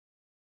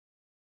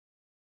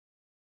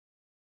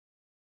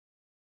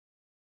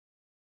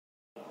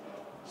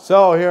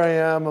So here I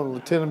am, I'm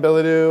Lieutenant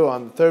Billidoo,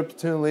 I'm the 3rd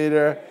platoon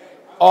leader.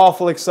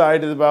 Awful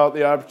excited about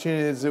the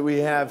opportunities that we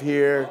have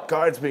here.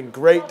 Guard's been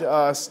great to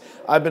us.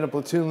 I've been a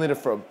platoon leader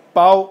for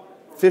about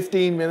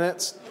 15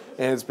 minutes,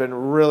 and it's been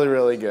really,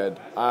 really good.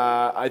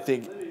 I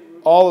think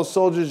all the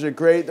soldiers are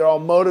great. They're all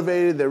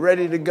motivated, they're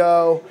ready to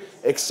go,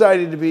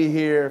 excited to be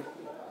here.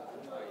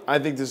 I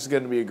think this is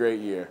going to be a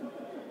great year.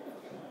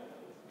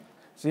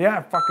 So yeah,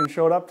 I fucking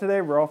showed up today.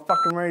 We're all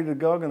fucking ready to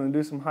go. Gonna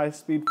do some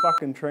high-speed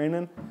fucking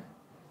training.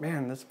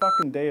 Man, this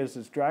fucking day is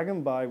just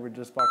dragging by. We're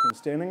just fucking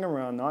standing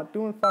around, not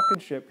doing fucking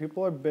shit.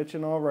 People are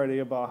bitching already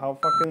about how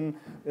fucking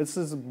this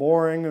is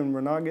boring and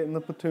we're not getting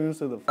the platoons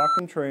to the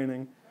fucking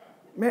training.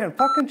 Man,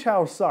 fucking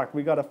chow sucked.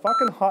 We got a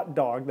fucking hot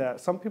dog that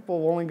some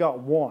people only got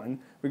one.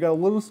 We got a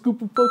little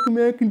scoop of fucking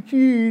mac and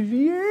cheese,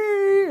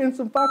 yay! And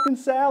some fucking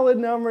salad.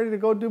 Now I'm ready to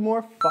go do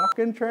more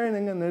fucking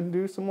training and then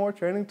do some more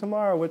training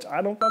tomorrow, which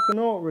I don't fucking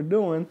know what we're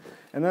doing.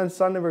 And then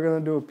Sunday we're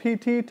gonna do a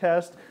PT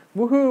test.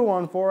 Woohoo,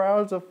 on 4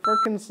 hours of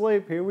freaking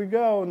sleep. Here we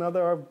go,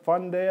 another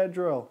fun day at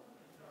drill.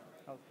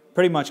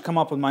 Pretty much come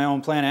up with my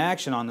own plan of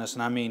action on this,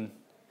 and I mean,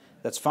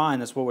 that's fine.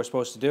 That's what we're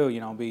supposed to do.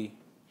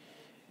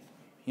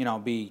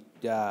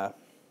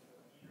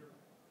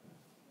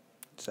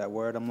 What's that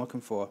word I'm looking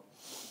for?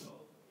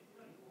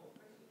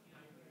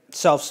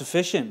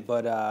 Self-sufficient,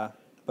 but at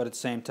the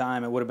same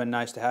time, it would have been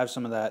nice to have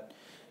some of that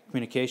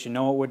communication.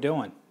 Know what we're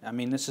doing. I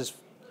mean, this is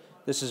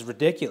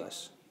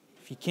ridiculous.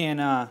 If you can't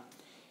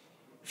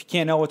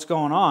know what's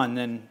going on,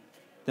 then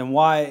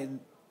why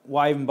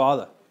even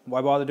bother?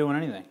 Why bother doing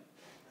anything?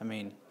 I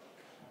mean,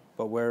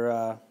 but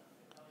we're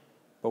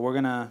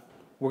gonna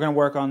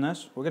work on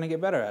this. We're gonna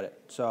get better at it.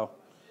 So,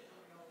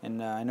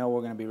 and I know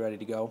we're gonna be ready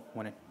to go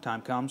when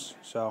time comes.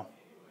 So,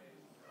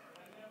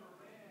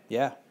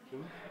 yeah.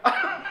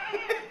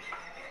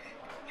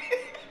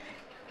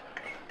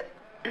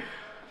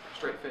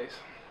 Straight face.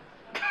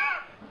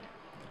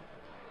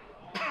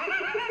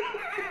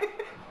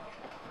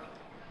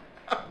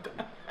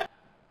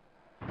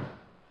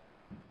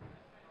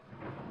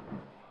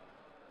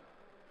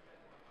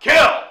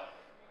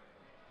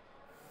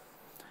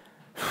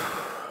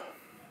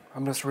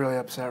 I'm just really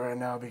upset right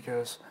now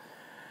because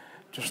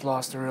just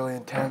lost a really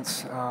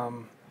intense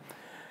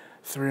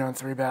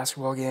 3-on-3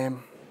 basketball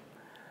game.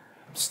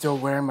 I'm still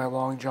wearing my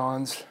long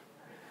johns.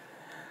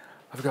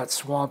 I've got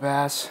swamp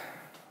ass.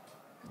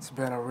 It's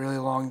been a really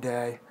long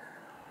day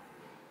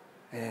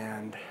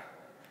and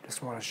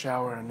just want to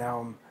shower, and now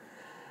I'm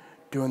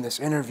doing this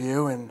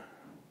interview and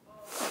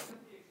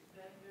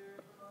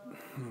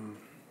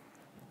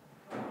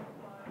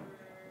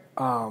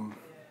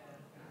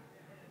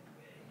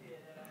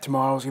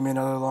tomorrow's gonna be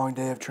another long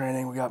day of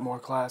training. We got more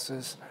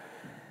classes,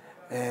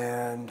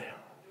 and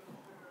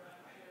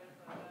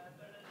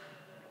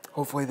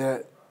hopefully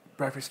the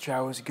breakfast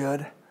chow is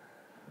good.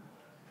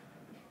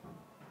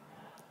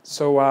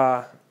 So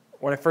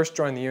when I first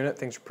joined the unit,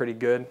 things were pretty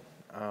good.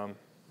 I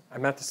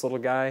met this little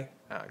guy,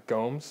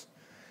 Gomes.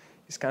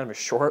 He's kind of a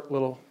short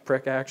little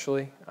prick,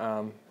 actually.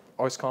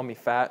 Always calling me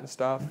fat and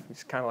stuff.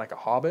 He's kind of like a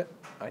hobbit.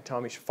 I tell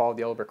him he should follow the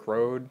Yellow Brick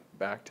Road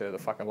back to the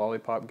fucking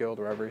Lollipop Guild,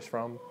 wherever he's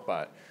from.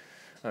 But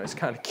it's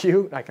kind of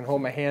cute. I can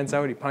hold my hands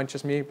out. He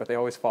punches me, but they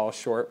always fall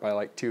short by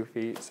like 2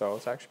 feet. So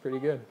it's actually pretty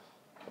good.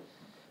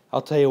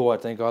 I'll tell you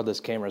what, thank God this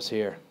camera's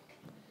here.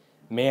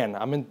 Man,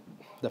 I'm in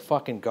the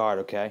fucking guard,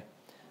 okay?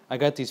 I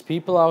got these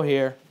people out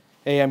here.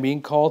 Hey, I'm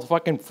being called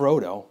fucking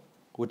Frodo,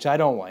 which I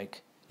don't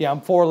like. Yeah, I'm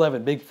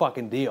 4'11", big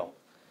fucking deal.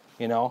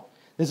 You know?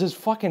 This is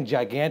fucking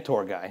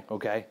Gigantor guy,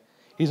 okay?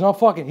 He's not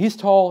fucking, he's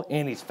tall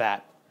and he's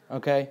fat,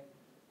 okay?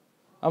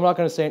 I'm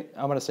gonna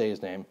say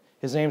his name.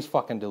 His name's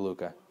fucking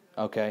DeLuca,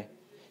 okay?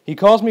 He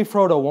calls me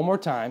Frodo one more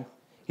time,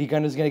 he's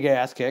gonna get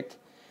ass kicked.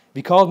 If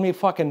he calls me a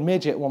fucking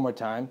midget one more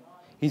time,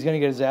 he's gonna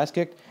get his ass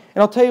kicked.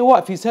 And I'll tell you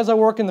what, if he says I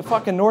work in the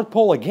fucking North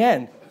Pole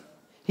again,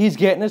 he's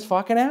getting his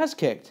fucking ass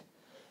kicked.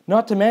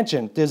 Not to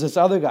mention, there's this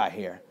other guy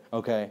here,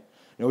 okay?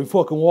 You know, he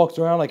fucking walks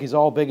around like he's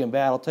all big and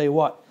bad. I'll tell you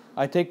what,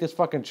 I take this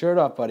fucking shirt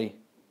off, buddy.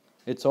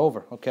 It's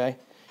over, okay?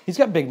 He's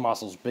got big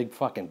muscles, big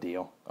fucking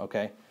deal,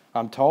 okay?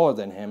 I'm taller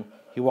than him.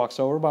 He walks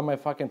over by my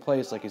fucking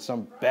place like he's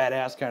some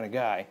badass kind of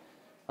guy,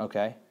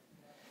 okay?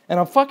 And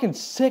I'm fucking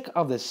sick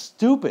of this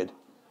stupid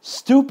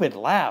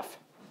laugh.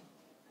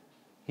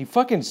 He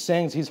fucking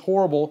sings, he's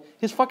horrible.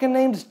 His fucking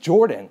name's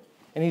Jordan,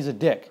 and he's a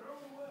dick.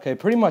 Okay,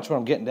 pretty much what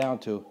I'm getting down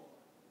to.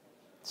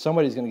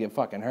 Somebody's gonna get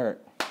fucking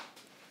hurt.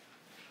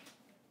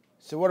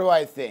 So what do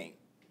I think?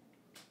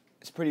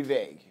 It's pretty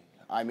vague.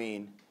 I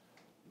mean,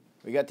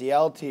 we got the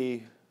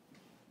LT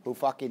who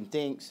fucking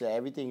thinks that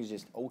everything's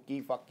just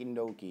okie fucking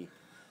dokie.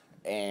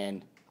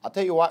 And I'll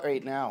tell you what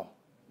right now,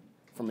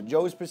 from a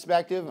Joe's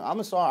perspective,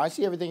 I'm sorry, I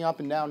see everything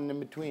up and down and in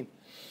between.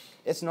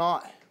 It's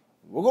not.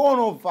 We're going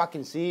over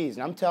fucking seas,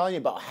 and I'm telling you,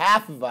 about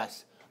half of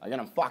us are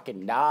gonna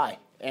fucking die.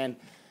 And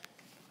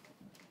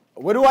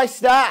where do I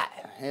start?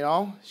 You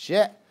know,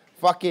 shit,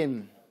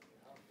 fucking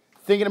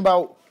thinking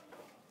about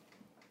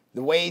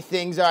the way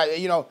things are.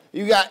 You know,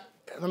 you got,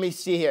 let me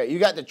see here. You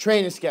got the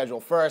training schedule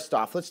first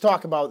off. Let's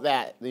talk about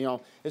that. You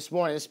know, this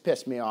morning, this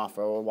pissed me off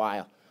for a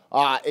while.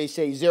 They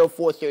say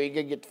 0430, you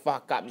gotta get the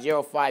fuck up.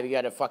 05, you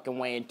gotta fucking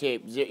weigh in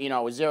tape.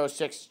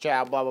 06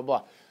 child, blah, blah,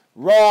 blah.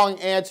 Wrong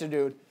answer,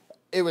 dude.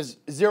 It was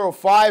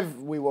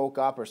 05 we woke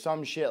up or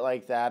some shit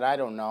like that. I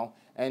don't know.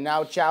 And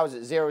now chow's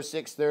at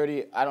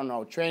 0630. I don't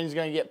know. Training's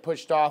gonna get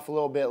pushed off a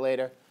little bit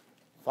later.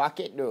 Fuck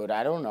it, dude.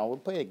 I don't know. We'll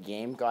play a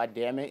game, god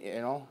damn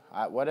it,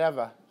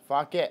 whatever.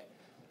 Fuck it.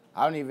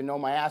 I don't even know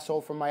my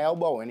asshole from my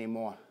elbow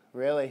anymore.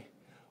 Really?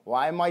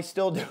 Why am I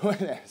still doing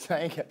this?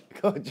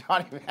 Go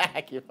Johnny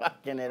Mac, you're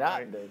fucking it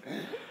up, dude.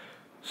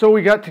 So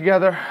we got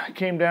together,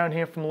 came down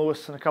here from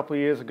Lewiston a couple of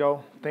years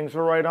ago. Things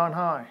were right on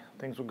high.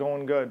 Things were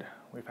going good.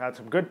 We've had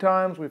some good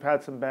times, we've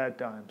had some bad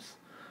times.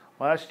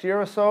 Last year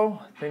or so,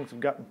 things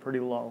have gotten pretty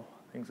low.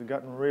 Things have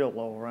gotten real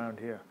low around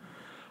here.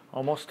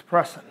 Almost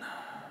depressing.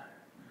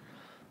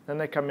 Then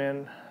they come in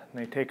and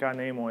they take our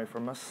name away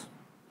from us.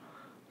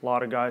 A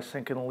lot of guys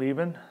thinking of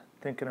leaving,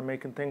 thinking of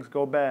making things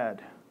go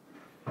bad.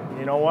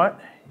 You know what?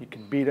 You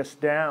can beat us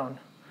down,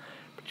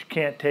 but you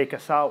can't take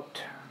us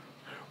out.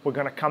 We're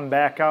going to come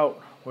back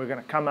out. We're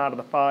going to come out of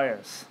the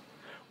fires.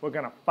 We're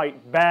going to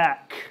fight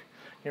back.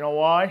 You know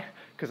why?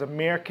 Because a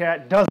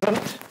meerkat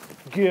doesn't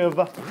give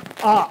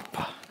up.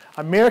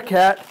 A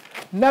meerkat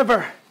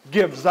never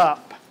gives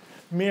up.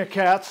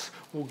 Meerkats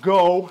will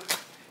go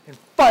and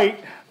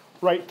fight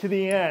right to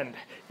the end.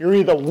 You're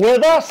either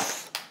with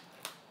us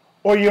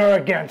or you're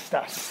against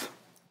us.